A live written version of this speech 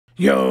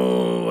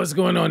Yo, what's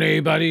going on,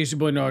 everybody? It's your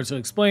boy Naruto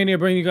Explain here,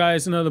 bringing you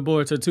guys another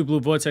Boruto 2 Blue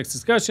Vortex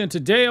discussion.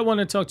 Today, I want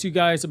to talk to you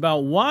guys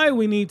about why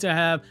we need to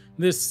have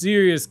this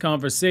serious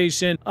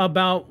conversation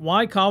about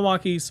why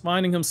Kawaki's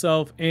finding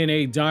himself in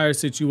a dire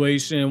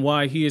situation,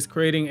 why he is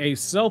creating a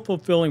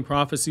self-fulfilling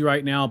prophecy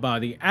right now by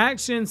the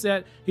actions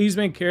that he's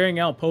been carrying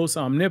out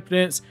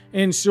post-Omnipotence.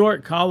 In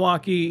short,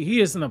 Kawaki, he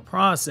is in the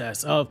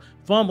process of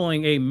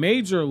fumbling a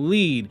major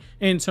lead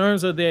in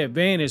terms of the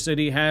advantage that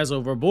he has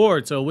over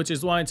Boruto, which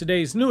is why in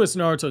today's newest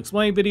Naruto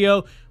Explain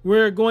video,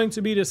 we're going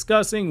to be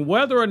discussing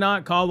whether or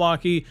not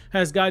Kawaki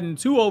has gotten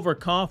too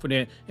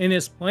overconfident in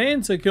his plan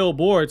to kill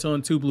Boruto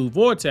in 2 Blue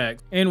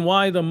Vortex, and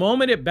why the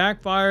moment it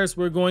backfires,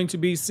 we're going to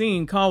be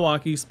seeing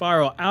Kawaki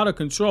spiral out of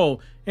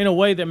control in a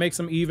way that makes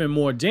him even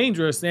more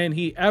dangerous than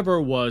he ever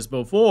was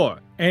before.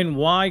 And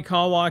why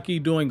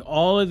Kawaki doing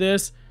all of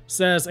this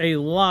says a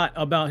lot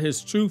about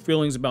his true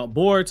feelings about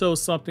Boruto,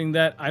 something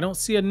that I don't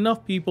see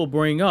enough people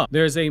bring up.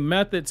 There's a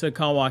method to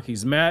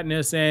Kawaki's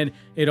madness, and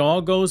it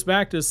all goes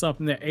back to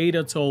something that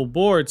Ada told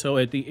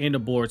Boruto at the end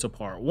of Boruto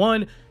Part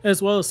 1,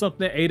 as well as something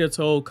that Ada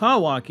told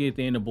Kawaki at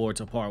the end of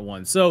Boruto Part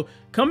 1. So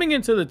coming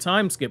into the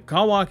time skip,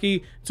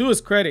 Kawaki, to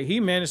his credit, he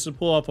managed to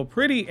pull off a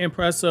pretty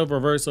impressive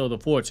reversal of the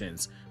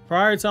fortunes.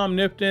 Prior to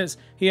Omnipotence,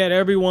 he had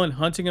everyone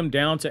hunting him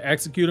down to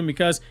execute him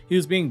because he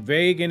was being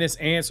vague in his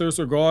answers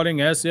regarding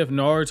as if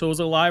Naruto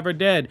was alive or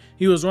dead.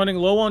 He was running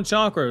low on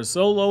chakra,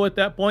 so low at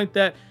that point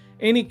that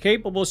any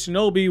capable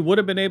shinobi would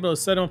have been able to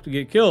set him up to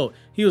get killed.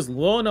 He was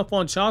low enough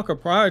on chakra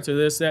prior to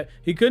this that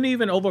he couldn't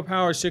even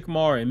overpower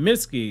Shikamaru and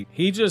Mitsuki.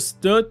 He just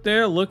stood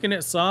there looking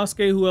at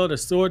Sasuke, who held a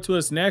sword to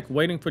his neck,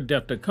 waiting for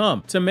death to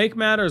come. To make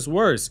matters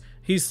worse,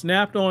 he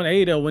snapped on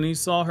Ada when he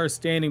saw her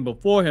standing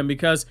before him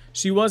because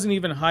she wasn't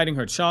even hiding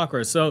her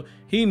chakra, so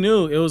he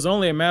knew it was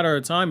only a matter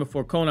of time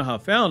before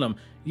Konoha found him.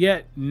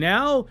 Yet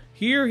now,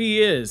 here he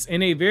is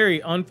in a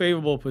very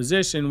unfavorable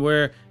position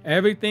where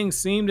everything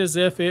seemed as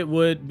if it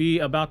would be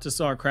about to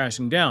start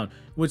crashing down,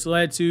 which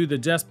led to the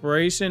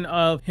desperation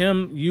of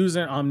him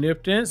using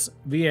Omnipotence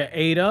via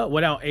Ada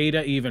without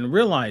Ada even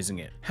realizing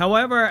it.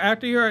 However,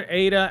 after he heard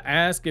Ada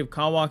ask if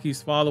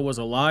Kawaki's father was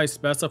alive,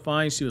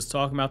 specifying she was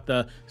talking about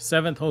the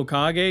 7th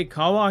Hokage,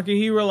 Kawaki,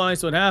 he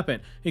realized what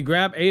happened. He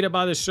grabbed Ada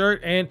by the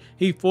shirt and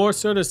he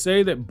forced her to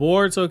say that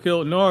Boruto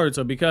killed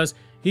Naruto because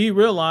he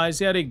realized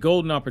he had a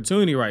golden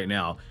opportunity right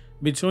now.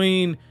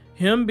 Between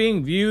him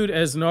being viewed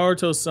as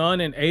Naruto's son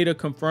and Ada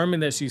confirming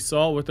that she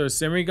saw with her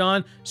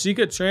Semigon, she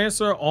could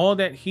transfer all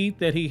that heat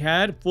that he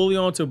had fully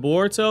onto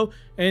Boruto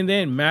and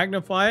then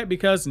magnify it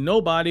because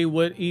nobody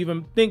would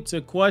even think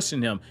to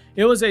question him.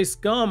 It was a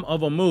scum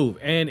of a move,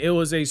 and it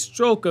was a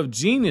stroke of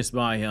genius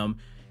by him.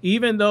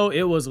 Even though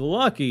it was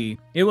lucky,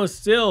 it was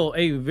still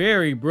a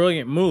very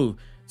brilliant move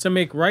to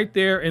make right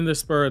there in the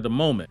spur of the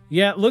moment.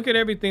 Yeah, look at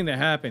everything that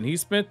happened. He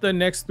spent the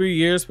next 3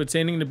 years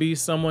pretending to be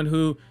someone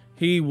who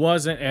he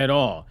wasn't at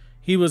all.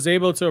 He was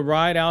able to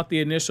ride out the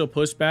initial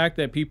pushback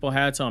that people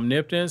had to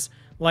Omnipotence,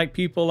 like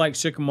people like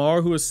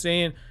Shikamaru, who was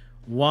saying,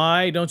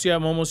 why don't you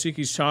have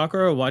Momoshiki's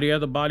chakra? Why do you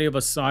have the body of a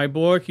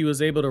cyborg? He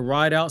was able to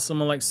ride out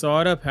someone like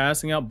Sarda,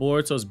 passing out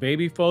Boruto's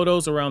baby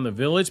photos around the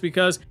village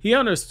because he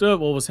understood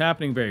what was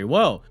happening very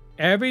well.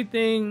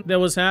 Everything that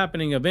was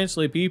happening,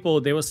 eventually people,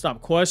 they would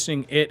stop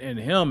questioning it and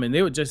him, and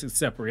they would just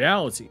accept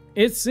reality.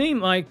 It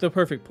seemed like the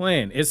perfect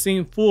plan. It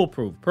seemed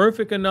foolproof,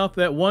 perfect enough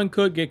that one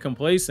could get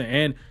complacent,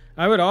 and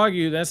I would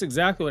argue that's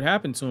exactly what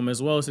happened to him,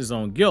 as well as his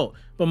own guilt.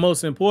 But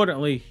most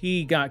importantly,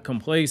 he got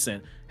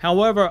complacent.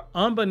 However,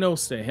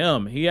 unbeknownst to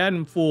him, he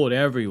hadn't fooled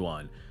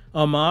everyone.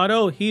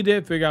 Amato, he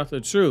did figure out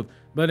the truth,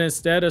 but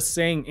instead of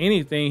saying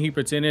anything, he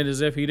pretended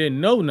as if he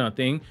didn't know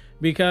nothing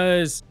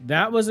because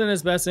that was in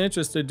his best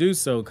interest to do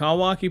so.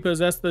 Kawaki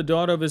possessed the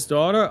daughter of his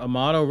daughter.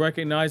 Amato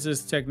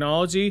recognizes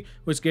technology,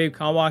 which gave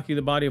Kawaki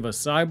the body of a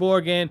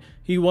cyborg, and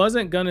he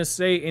wasn't gonna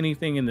say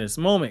anything in this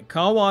moment.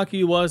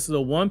 Kawaki was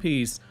the one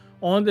piece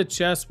on the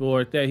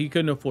chessboard that he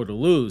couldn't afford to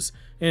lose.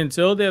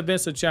 Until the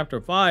events of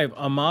Chapter 5,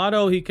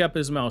 Amato, he kept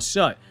his mouth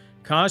shut.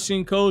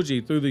 Kashin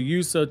Koji, through the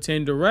use of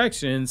 10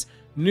 directions,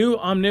 knew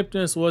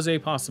Omnipotence was a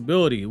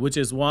possibility, which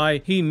is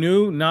why he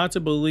knew not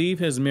to believe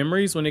his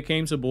memories when it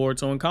came to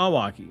Boruto and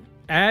Kawaki.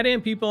 Add in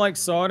people like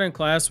Sarda and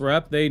Class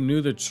Rep, they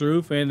knew the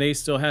truth and they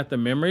still had the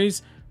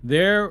memories.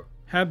 There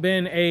have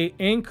been an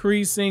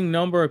increasing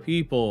number of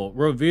people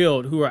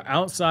revealed who are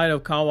outside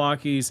of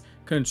Kawaki's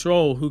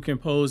control who can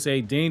pose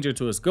a danger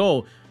to his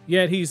goal,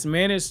 yet he's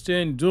managed to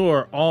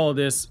endure all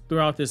this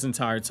throughout this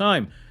entire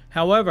time.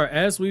 However,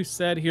 as we've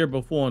said here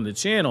before on the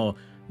channel,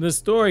 the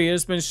story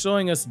has been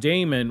showing us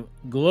Damon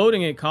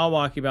gloating at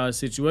Kawaki about his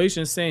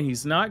situation, saying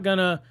he's not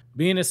gonna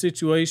be in a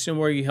situation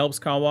where he helps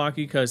Kawaki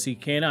because he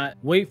cannot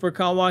wait for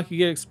Kawaki to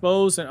get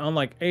exposed. And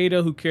unlike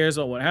Ada, who cares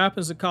about what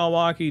happens to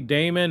Kawaki,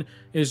 Damon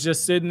is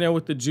just sitting there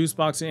with the juice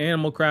box and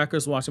animal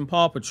crackers watching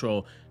Paw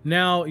Patrol.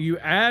 Now, you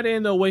add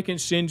in the awakened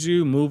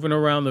Shinju moving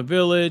around the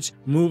village,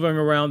 moving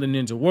around the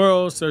ninja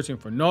world, searching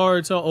for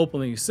Naruto,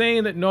 openly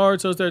saying that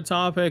Naruto's their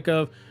topic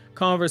of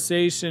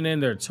conversation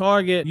and their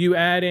target. You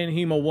add in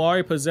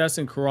Himawari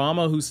possessing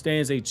Kurama, who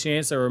stands a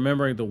chance at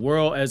remembering the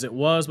world as it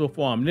was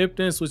before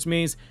Omnipotence, which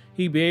means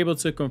he'd be able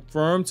to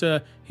confirm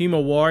to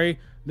Himawari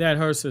that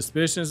her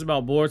suspicions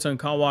about Boruto and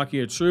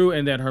Kawaki are true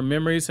and that her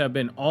memories have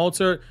been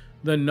altered.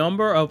 The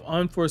number of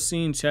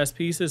unforeseen chess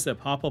pieces that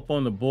pop up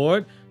on the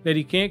board that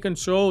he can't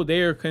control,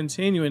 they are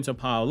continuing to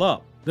pile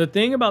up. The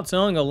thing about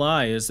telling a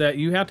lie is that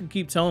you have to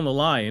keep telling the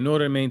lie in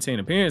order to maintain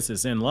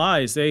appearances, and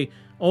lies, they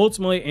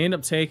ultimately end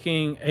up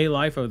taking a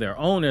life of their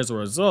own as a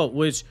result,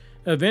 which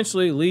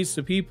eventually leads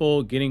to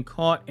people getting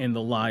caught in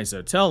the lies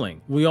they're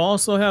telling. We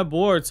also have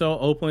Boruto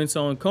openly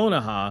telling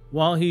Konoha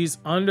while he's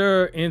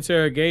under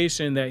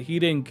interrogation that he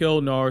didn't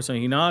kill Naruto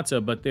and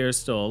Hinata, but they're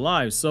still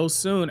alive, so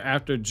soon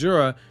after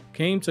Jura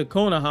came to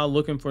Konoha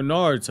looking for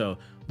Naruto.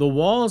 The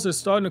walls are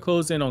starting to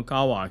close in on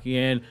Kawaki,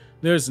 and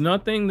there's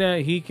nothing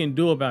that he can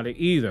do about it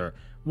either.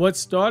 What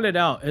started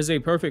out as a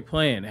perfect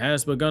plan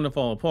has begun to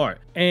fall apart,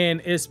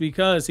 and it's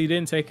because he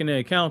didn't take into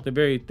account the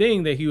very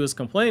thing that he was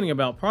complaining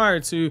about prior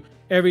to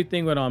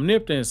everything with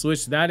Omnipotence,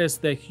 which that is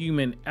the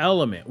human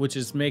element, which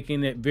is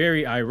making it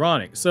very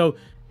ironic. So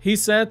he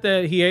said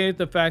that he hated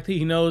the fact that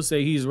he knows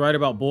that he's right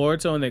about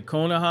Boruto and that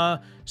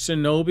Konoha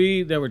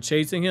shinobi that were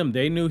chasing him,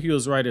 they knew he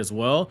was right as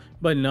well,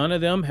 but none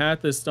of them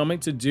had the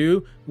stomach to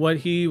do what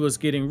he was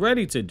getting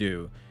ready to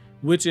do,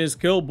 which is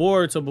kill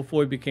Boruto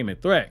before he became a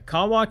threat.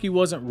 Kawaki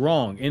wasn't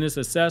wrong in his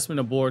assessment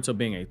of Boruto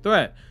being a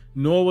threat,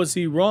 nor was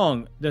he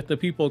wrong that the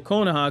people of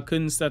Konoha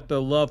couldn't set their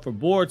love for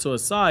Boruto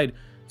aside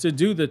to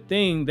do the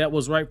thing that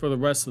was right for the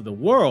rest of the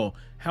world.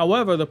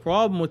 However, the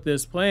problem with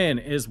this plan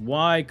is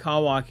why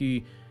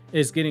Kawaki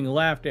is getting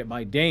laughed at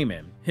by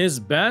Damon. His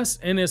best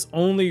and his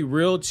only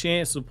real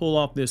chance to pull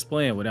off this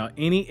plan without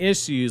any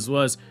issues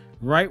was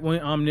right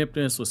when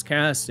Omnipotence was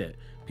casted.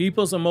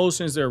 People's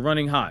emotions are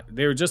running hot.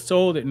 They were just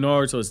told that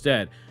Naruto is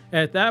dead.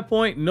 At that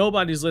point,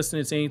 nobody's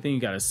listening to anything you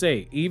gotta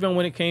say. Even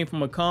when it came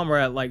from a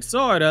comrade like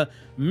Sarada,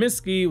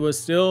 Mitsuki was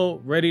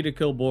still ready to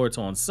kill Boruto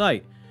on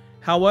sight.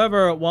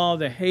 However, while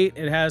the hate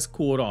it has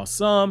cooled off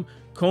some,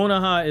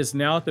 Konoha is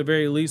now at the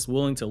very least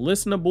willing to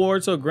listen to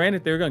Boruto.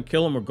 Granted, they're gonna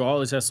kill him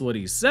regardless as to what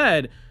he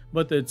said,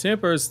 but the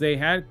tempers, they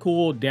had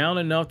cooled down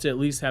enough to at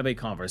least have a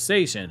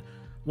conversation.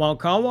 While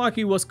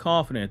Kawaki was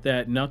confident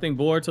that nothing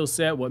Boruto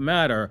said would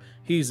matter,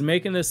 he's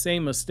making the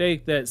same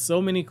mistake that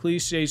so many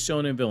cliché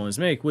shonen villains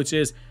make, which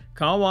is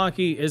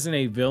Kawaki isn't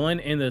a villain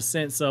in the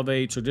sense of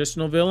a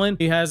traditional villain.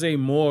 He has a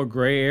more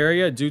gray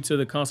area due to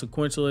the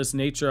consequentialist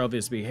nature of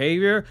his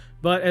behavior,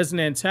 but as an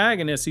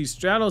antagonist, he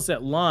straddles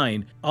that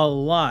line a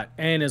lot,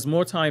 and as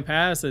more time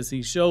passes,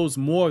 he shows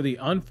more of the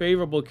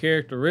unfavorable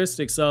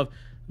characteristics of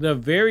the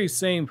very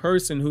same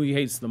person who he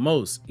hates the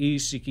most,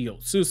 Isshiki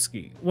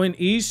Otsutsuki. When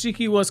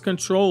Isshiki was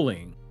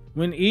controlling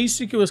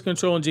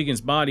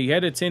Jigen's body, he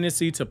had a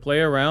tendency to play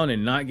around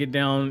and not get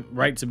down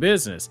right to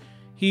business.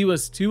 He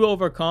was too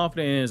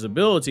overconfident in his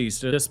abilities.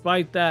 So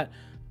despite that,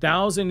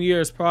 1,000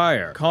 years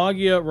prior,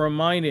 Kaguya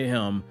reminded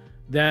him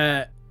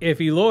that if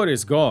he lowered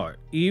his guard,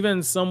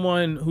 even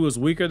someone who was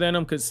weaker than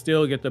him could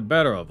still get the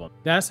better of him.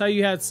 That's how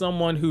you had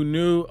someone who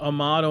knew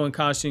Amato and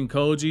Kashin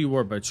Koji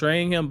were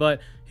betraying him,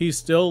 but he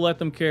still let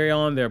them carry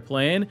on their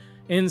plan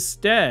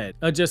instead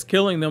of just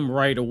killing them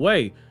right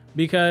away.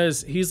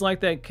 Because he's like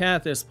that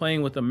cat that's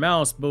playing with a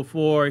mouse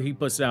before he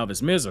puts it out of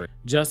his misery.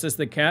 Just as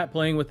the cat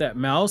playing with that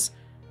mouse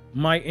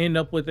might end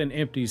up with an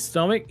empty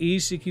stomach,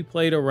 Isshiki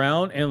played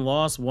around and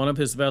lost one of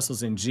his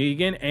vessels in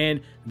Jigen,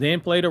 and then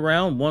played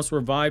around once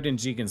revived in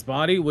Jigen's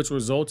body, which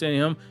resulted in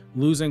him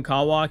losing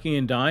Kawaki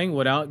and dying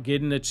without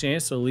getting the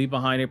chance to leave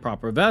behind a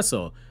proper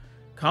vessel.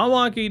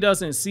 Kawaki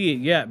doesn't see it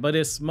yet, but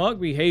his smug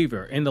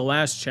behavior in the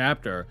last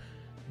chapter,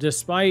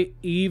 despite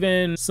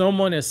even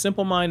someone as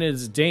simple-minded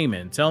as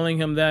Damon telling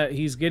him that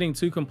he's getting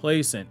too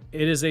complacent,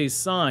 it is a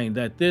sign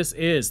that this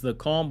is the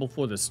calm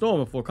before the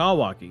storm for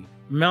Kawaki.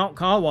 Mount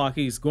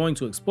Kawaki is going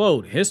to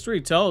explode.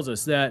 History tells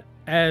us that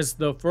as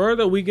the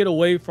further we get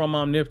away from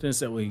Omnipotence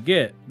that we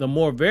get, the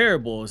more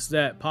variables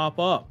that pop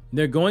up,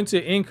 they're going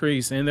to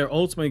increase, and they're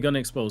ultimately going to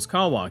expose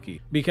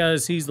Kawaki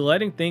because he's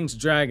letting things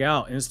drag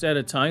out instead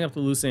of tying up the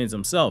loose ends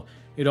himself.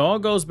 It all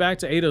goes back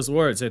to Ada's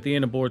words at the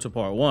end of Boruto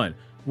Part 1,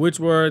 which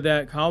were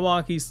that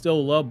Kawaki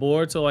still loved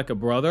Boruto like a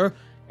brother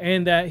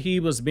and that he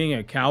was being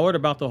a coward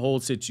about the whole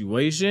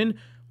situation,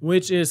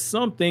 which is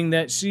something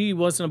that she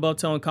wasn't about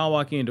telling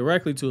Kawaki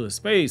indirectly to his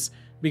face,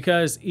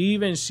 because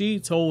even she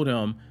told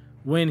him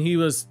when he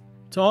was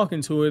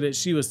talking to her that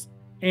she was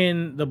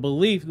in the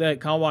belief that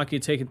Kawaki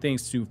had taken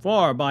things too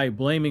far by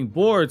blaming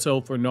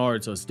Boruto for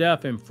Naruto's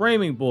death and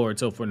framing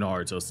Boruto for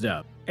Naruto's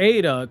death.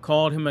 Ada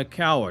called him a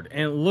coward,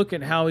 and look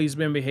at how he's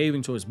been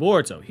behaving towards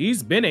Boruto.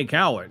 He's been a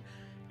coward.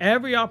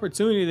 Every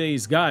opportunity that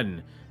he's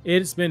gotten,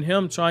 it's been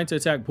him trying to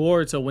attack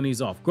Boruto when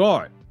he's off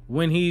guard.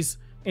 When he's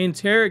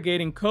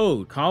interrogating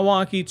Code,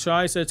 Kawaki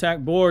tries to attack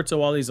Boruto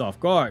while he's off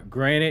guard.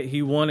 Granted,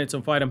 he wanted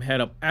to fight him head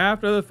up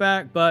after the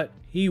fact, but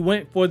he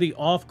went for the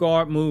off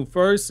guard move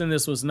first, and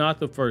this was not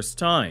the first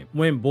time.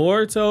 When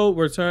Boruto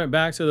returned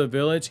back to the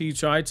village, he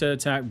tried to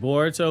attack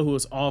Boruto, who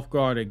was off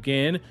guard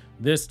again,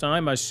 this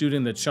time by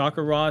shooting the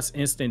chakra rods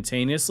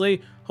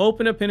instantaneously,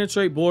 hoping to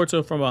penetrate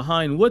Boruto from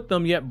behind with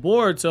them, yet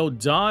Boruto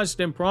dodged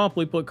and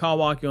promptly put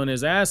Kawaki on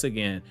his ass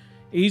again.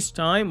 Each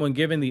time, when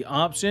given the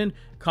option,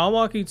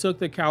 Kawaki took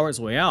the coward's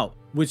way out,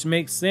 which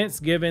makes sense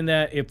given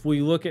that if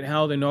we look at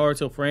how the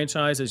Naruto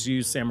franchise has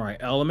used samurai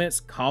elements,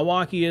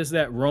 Kawaki is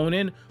that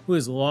ronin who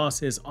has lost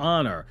his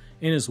honor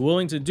and is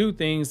willing to do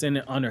things in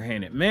an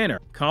underhanded manner.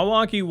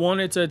 Kawaki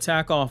wanted to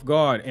attack off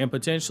guard and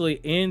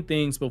potentially end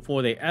things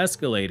before they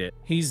escalated.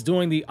 He's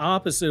doing the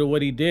opposite of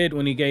what he did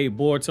when he gave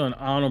Boruto an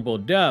honorable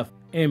death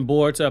in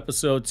Boruto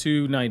episode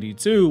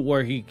 292,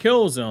 where he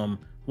kills him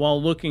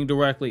while looking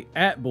directly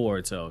at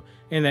Boruto.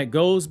 And that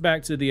goes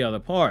back to the other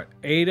part,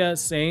 Ada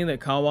saying that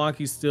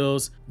Kawaki still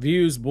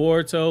views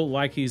Boruto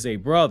like he's a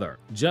brother.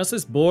 Just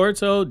as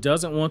Boruto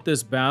doesn't want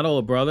this battle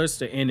of brothers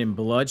to end in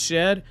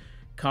bloodshed,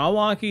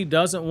 Kawaki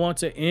doesn't want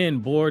to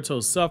end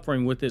Boruto's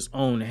suffering with his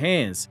own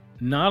hands.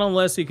 Not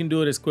unless he can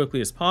do it as quickly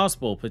as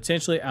possible,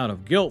 potentially out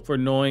of guilt for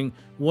knowing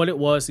what it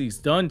was he's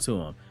done to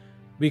him.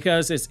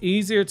 Because it's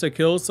easier to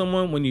kill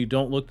someone when you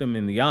don't look them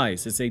in the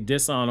eyes. It's a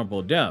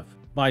dishonorable death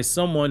by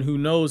someone who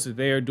knows that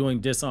they are doing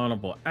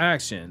dishonorable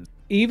actions.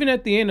 Even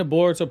at the end of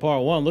Boruto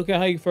Part 1, look at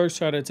how he first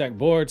tried to attack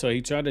Boruto.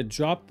 He tried to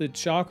drop the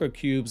chakra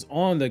cubes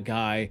on the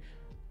guy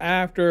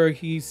after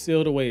he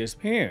sealed away his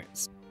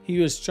parents. He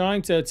was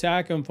trying to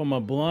attack him from a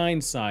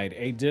blind side,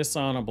 a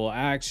dishonorable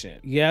action.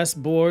 Yes,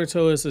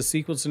 Boruto is a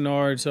sequel to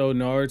Naruto.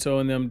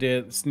 Naruto and them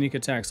did sneak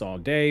attacks all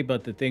day,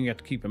 but the thing you have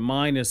to keep in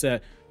mind is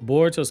that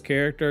Boruto's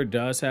character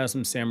does have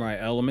some samurai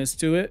elements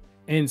to it.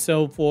 And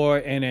so for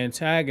an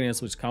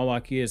antagonist, which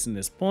Kawaki is in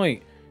this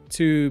point,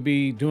 to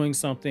be doing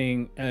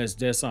something as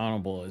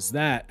dishonorable as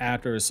that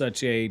after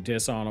such a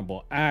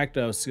dishonorable act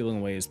of sealing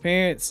away his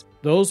parents,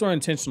 those are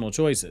intentional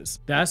choices.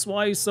 That's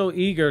why he's so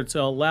eager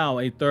to allow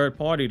a third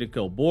party to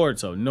kill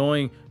Boruto,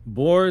 knowing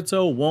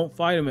Boruto won't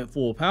fight him at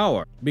full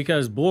power,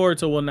 because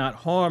Boruto will not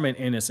harm an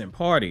innocent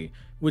party,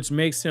 which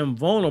makes him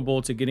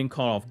vulnerable to getting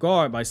caught off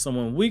guard by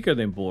someone weaker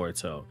than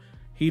Boruto.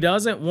 He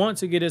doesn't want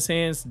to get his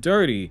hands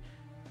dirty.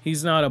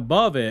 He's not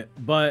above it,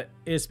 but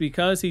it's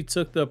because he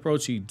took the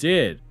approach he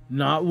did,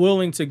 not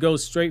willing to go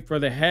straight for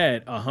the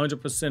head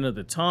 100% of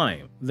the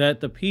time, that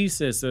the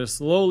pieces are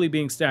slowly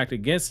being stacked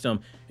against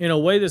him in a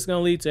way that's going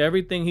to lead to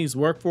everything he's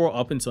worked for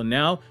up until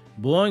now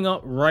blowing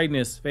up right in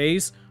his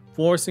face,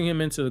 forcing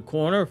him into the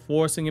corner,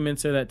 forcing him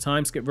into that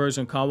time skip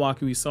version of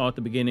Kawaki we saw at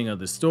the beginning of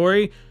the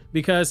story,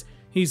 because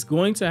he's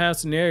going to have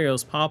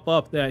scenarios pop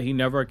up that he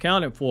never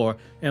accounted for,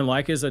 and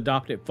like his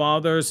adopted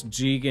fathers,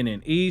 Jigen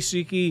and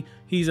Isshiki,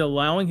 he's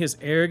allowing his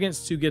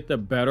arrogance to get the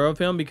better of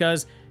him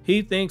because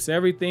he thinks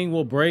everything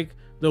will break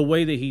the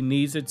way that he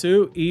needs it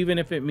to, even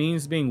if it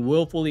means being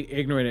willfully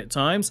ignorant at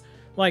times.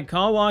 Like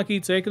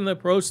Kawaki taking the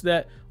approach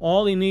that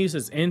all he needs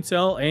is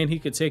intel and he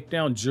could take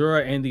down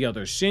Jura and the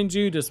other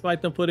Shinju,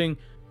 despite them putting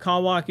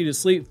Kawaki to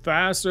sleep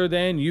faster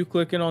than you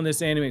clicking on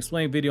this Anime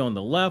Explained video on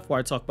the left where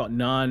I talk about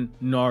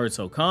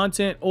non-Naruto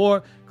content,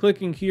 or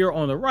clicking here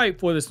on the right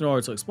for this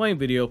Naruto Explained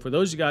video for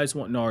those of you guys who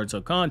want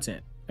Naruto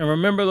content. And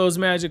remember those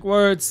magic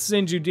words,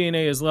 Senju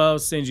DNA is love,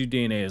 Senju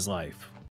DNA is life.